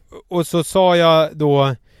 Och så sa jag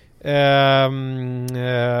då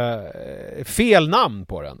fel namn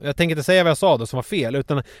på den. Jag tänker inte säga vad jag sa då som var fel,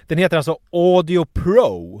 utan den heter alltså Audio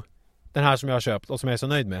Pro. Den här som jag har köpt och som jag är så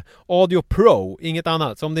nöjd med. Audio Pro, inget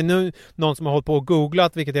annat. Så om det är nu någon som har hållit på och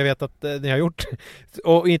googlat, vilket jag vet att ni har gjort,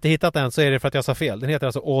 och inte hittat den, så är det för att jag sa fel. Den heter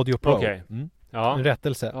alltså Audio Pro. Okej. Ja. En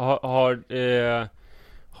rättelse.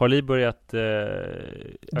 Har Li börjat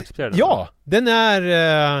acceptera den? Ja,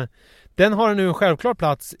 den har nu en självklar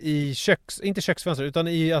plats i inte köksfönstret, utan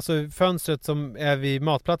i alltså fönstret som är vid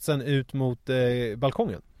matplatsen ut mot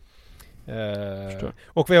balkongen.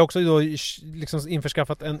 Och vi har också då liksom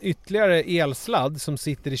införskaffat en ytterligare elsladd som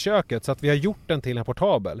sitter i köket, så att vi har gjort den till en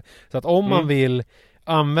portabel. Så att om man vill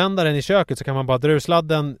använda den i köket så kan man bara dra ur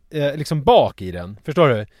sladden liksom bak i den. Förstår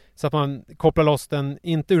du? Så att man kopplar loss den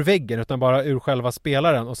inte ur väggen utan bara ur själva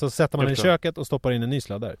spelaren, och så sätter man den i köket och stoppar in en ny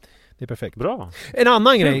sladd där. Det är perfekt. Bra. En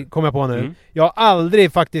annan grej kom jag på nu. Jag har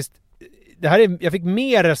aldrig faktiskt jag fick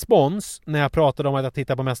mer respons när jag pratade om att jag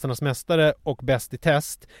tittar på Mästarnas mästare och Bäst i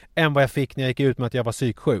test än vad jag fick när jag gick ut med att jag var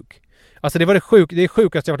psyksjuk. Alltså det var det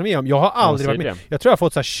sjukaste jag varit med om. Jag har aldrig varit med. Jag tror jag har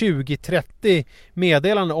fått så här 20-30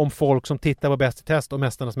 meddelanden om folk som tittar på Bäst i test och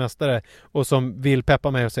Mästarnas mästare och som vill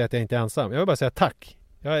peppa mig och säga att jag inte är ensam. Jag vill bara säga tack.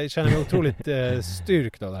 Jag känner mig otroligt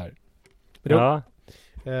styrkt av det här.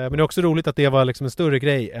 Men det är också roligt att det var liksom en större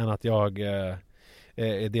grej än att jag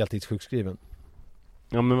är deltidssjukskriven.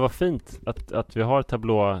 Ja, men vad fint att vi har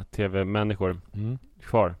tablå-tv-människor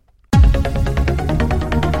kvar.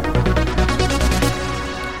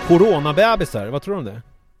 Coronabebisar, vad tror du om det?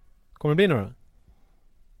 Kommer det bli några?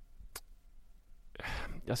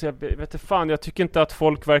 Alltså jag vet inte fan, jag tycker inte att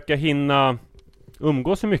folk verkar hinna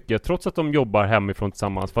umgås så mycket trots att de jobbar hemifrån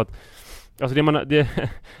tillsammans. För att alltså det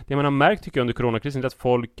man har märkt tycker jag under coronakrisen är att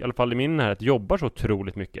folk, i alla fall i min närhet, jobbar så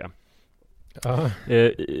otroligt mycket.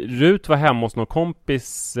 Rut var hemma hos någon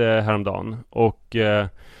kompis häromdagen och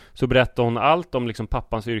så berättade hon allt om liksom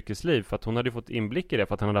pappans yrkesliv, för att hon hade fått inblick i det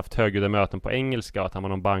för att han hade haft högljudda möten på engelska och att han var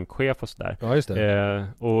någon bankchef och sådär. Ja, just det.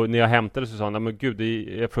 Och när jag hämtade så sa han, men gud,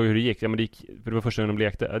 jag frågade hur det gick. Ja, men det gick, för det var första gången de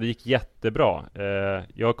lekte. Det gick jättebra.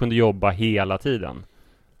 Jag kunde jobba hela tiden.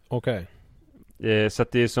 Okej. Så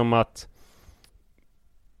att det är som att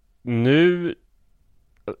nu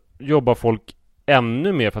jobbar folk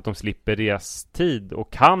ännu mer för att de slipper restid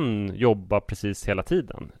och kan jobba precis hela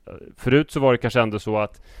tiden. Förut så var det kanske ändå så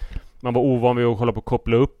att man var ovan vid att hålla på att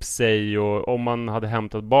koppla upp sig, och om man hade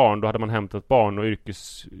hämtat barn, då hade man hämtat barn och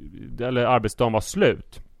eller arbetsdagen var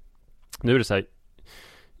slut. Nu är det så här,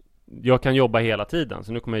 jag kan jobba hela tiden,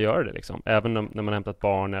 så nu kommer jag göra det liksom, även när man hämtat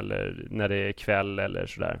barn eller när det är kväll eller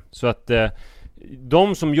sådär. Så att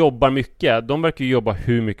de som jobbar mycket, de verkar ju jobba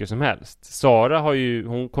hur mycket som helst. Sara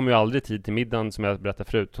hon kommer ju aldrig tid till middagen, som jag berättade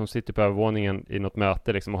förut. Hon sitter på övervåningen i något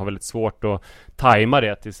möte liksom, och har väldigt svårt att tajma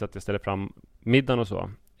det tills att jag ställer fram middagen och så.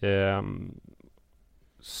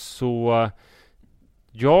 Så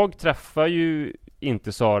jag träffar ju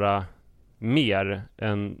inte Sara mer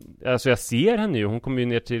än, alltså jag ser henne ju, hon kommer ju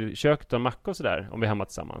ner till köket och macka och sådär om vi är hemma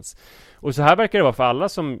tillsammans. Och så här verkar det vara för alla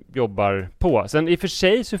som jobbar på. Sen i och för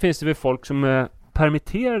sig så finns det väl folk som är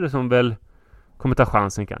permitterade som väl kommer ta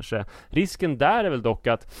chansen kanske. Risken där är väl dock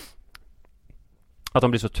att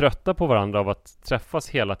de blir så trötta på varandra av att träffas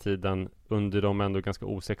hela tiden under de ändå ganska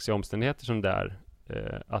osexiga omständigheter som det är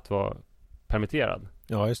att vara permitterad.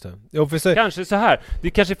 Ja, just det. Jo, för kanske så här. Det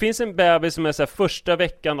kanske finns en bebis som är så här första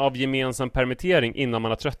veckan av gemensam permittering innan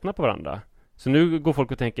man har tröttnat på varandra. Så nu går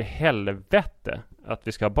folk och tänker, helvete att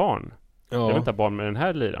vi ska ha barn. Ja. Jag vill inte ha barn med den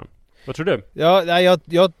här liran. Vad tror du? Ja, nej,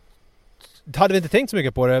 jag hade inte tänkt så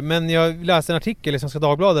mycket på det, men jag läste en artikel i Svenska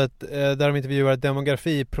Dagbladet där de intervjuar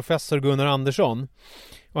demografiprofessor Gunnar Andersson.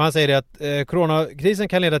 Och han säger det att coronakrisen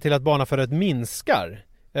kan leda till att barnafödandet minskar.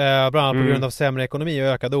 Bland annat på grund av sämre ekonomi och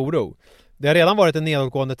ökad oro. Det har redan varit en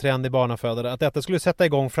nedåtgående trend i barnafödande. Att detta skulle sätta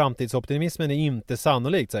igång framtidsoptimismen är inte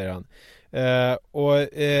sannolikt, säger han.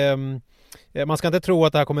 Man ska inte tro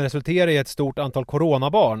att det här kommer resultera i ett stort antal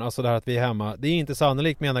coronabarn, alltså det här att vi är hemma. Det är inte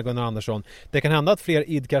sannolikt, menar Gunnar Andersson. Det kan hända att fler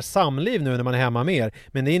idkar samliv nu när man är hemma mer,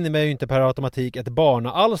 men det innebär ju inte per automatik ett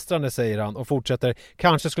barnaalstrande, säger han, och fortsätter.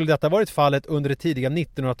 Kanske skulle detta varit fallet under det tidiga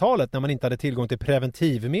 1900-talet när man inte hade tillgång till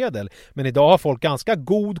preventivmedel, men idag har folk ganska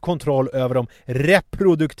god kontroll över de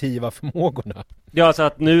reproduktiva förmågorna. Ja, alltså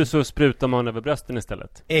att nu så sprutar man över brösten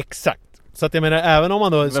istället. Exakt. Så att jag menar, även om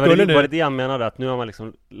man då skulle nu... Var det han menade, att nu har man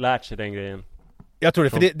liksom lärt sig den grejen? Jag tror det,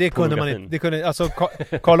 för det kunde man inte. Det kunde, alltså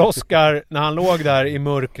Karl Oskar, när han låg där i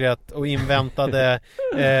mörkret och inväntade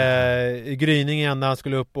gryningen när han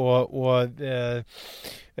skulle upp och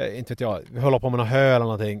inte vet jag, hålla på med någon hö eller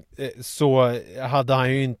någonting, så hade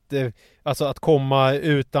han ju inte, alltså att komma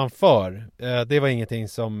utanför, det var ingenting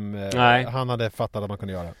som han hade fattat att man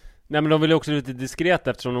kunde göra. Nej, men de ville också lite diskret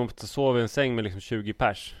eftersom de sov i en säng med liksom 20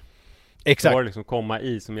 pers. Exakt. Det var liksom komma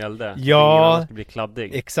i som gällde. Ja, ingen ska bli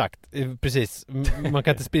kladdig. Exakt, precis. Man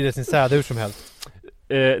kan inte sprida sin säd hur som helst.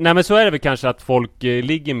 Nej, men så är det väl kanske att folk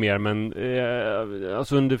ligger mer, men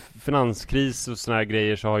alltså under finanskris och såna här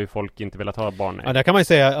grejer så har ju folk inte velat ha barn. Ja, där kan man ju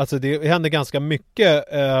säga, alltså det hände ganska mycket.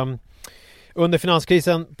 Under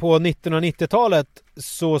finanskrisen på 1990-talet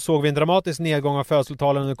så såg vi en dramatisk nedgång av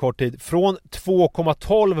födelsetalen under kort tid. Från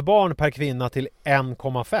 2,12 barn per kvinna till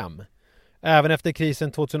 1,5. Även efter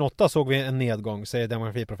krisen 2008 såg vi en nedgång, säger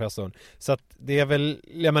demografiprofessorn. Så att det är väl,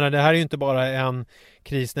 jag menar, det här är ju inte bara en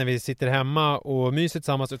kris när vi sitter hemma och myser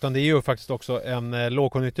tillsammans, utan det är ju faktiskt också en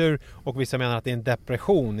lågkonjunktur, och vissa menar att det är en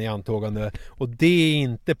depression i antågande, och det är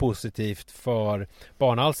inte positivt för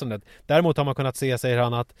barnalstrandet. Däremot har man kunnat se, säger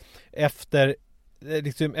han, att efter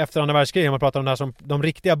andra världskriget, man pratar om det här som de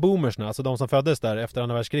riktiga boomersna, alltså de som föddes där efter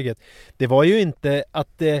andra världskriget, det var ju inte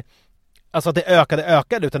att det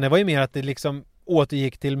ökade, utan det var ju mer att det liksom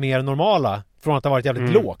återgick till mer normala från att det ha varit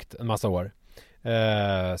jävligt lågt en massa år,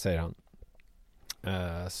 säger han.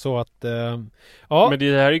 Så att ja. Men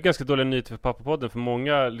det här är ju ganska dåliga nyheter för Pappapodden, för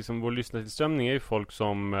många, liksom vår lyssnartillströmning är ju folk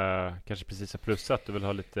som kanske precis har plussat och vill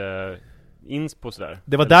ha lite inspo sådär.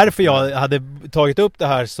 Det var därför jag hade tagit upp det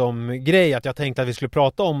här som grej, att jag tänkte att vi skulle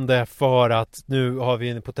prata om det för att nu har vi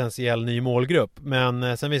en potentiell ny målgrupp,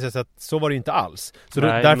 men sen visade det sig att så var det inte alls. Så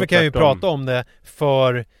därför kan jag ju prata om det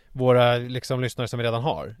för våra liksom lyssnare som vi redan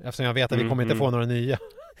har, eftersom jag vet att vi kommer inte få några nya.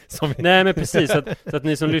 Nej, men precis, så att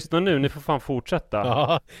ni som lyssnar nu, ni får fan fortsätta.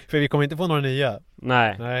 Ja, för vi kommer inte få några nya.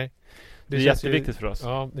 Nej. Det är jätteviktigt för oss.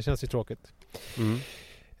 Ja, det känns ju tråkigt.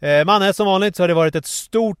 Manne, som vanligt så har det varit ett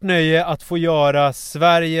stort nöje att få göra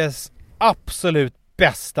Sveriges absolut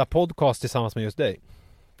bästa podcast tillsammans med just dig.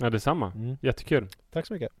 Ja, detsamma. Jättekul. Tack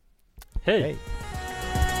så mycket. Hej.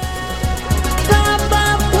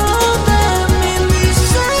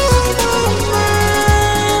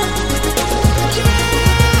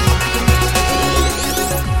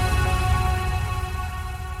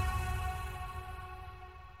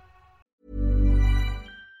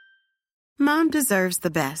 Mom deserves the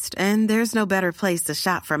best, and there's no better place to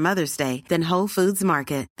shop for Mother's Day than Whole Foods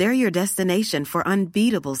Market. They're your destination for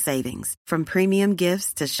unbeatable savings, from premium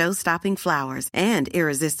gifts to show-stopping flowers and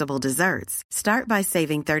irresistible desserts. Start by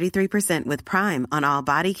saving 33% with Prime on all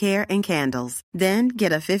body care and candles. Then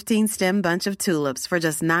get a 15-stem bunch of tulips for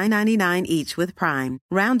just $9.99 each with Prime.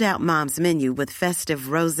 Round out Mom's menu with festive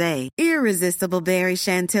rosé, irresistible berry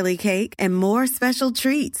chantilly cake, and more special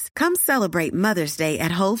treats. Come celebrate Mother's Day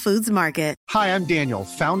at Whole Foods Market. Hi, I'm Daniel,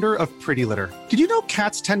 founder of Pretty Litter. Did you know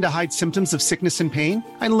cats tend to hide symptoms of sickness and pain?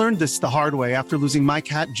 I learned this the hard way after losing my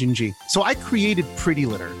cat, Gingy. So I created Pretty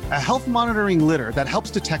Litter, a health monitoring litter that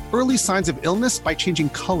helps detect early signs of illness by changing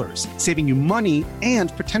colors, saving you money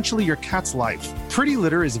and potentially your cat's life. Pretty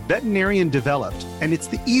Litter is veterinarian developed, and it's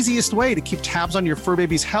the easiest way to keep tabs on your fur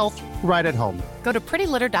baby's health right at home. Go to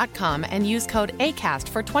prettylitter.com and use code ACAST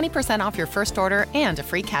for 20% off your first order and a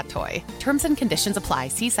free cat toy. Terms and conditions apply.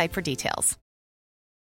 See site for details.